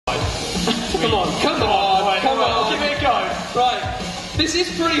Come on, come on, come on. Give it a go. Right. This is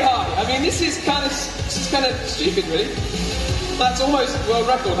pretty high. I mean, this is kind of stupid, really. That's almost world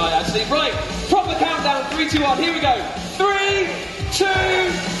record high, actually. Right. Proper countdown. 3, 2, 1. Here we go. 3, 2,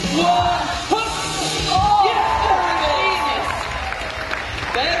 1. Oh, yeah,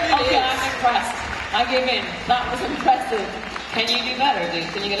 there it is. Okay, I'm impressed. I give in. That was impressive. Can you do better, dude?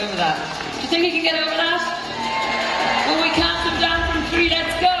 Can you get over that? Do you think you can get over that? Will we count them down from 3?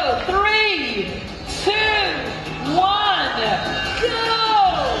 Let's go. 3, 2, 1. Go!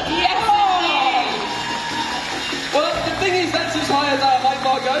 Yes, indeed. Well, the thing is, that's as high as our height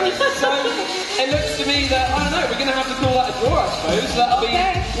bar goes. So it looks to me that, I don't know, we're going to have to call that a draw, I suppose. That'll be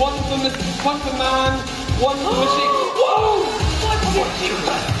one for man, one for machine. Whoa!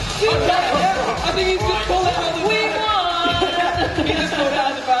 Okay, yeah, I think he's just pulled it out of the bag. We won! He just pulled it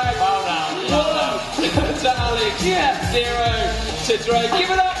out of the bag. Well done. 1 to Alex, 0 to Dre. Give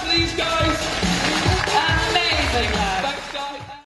it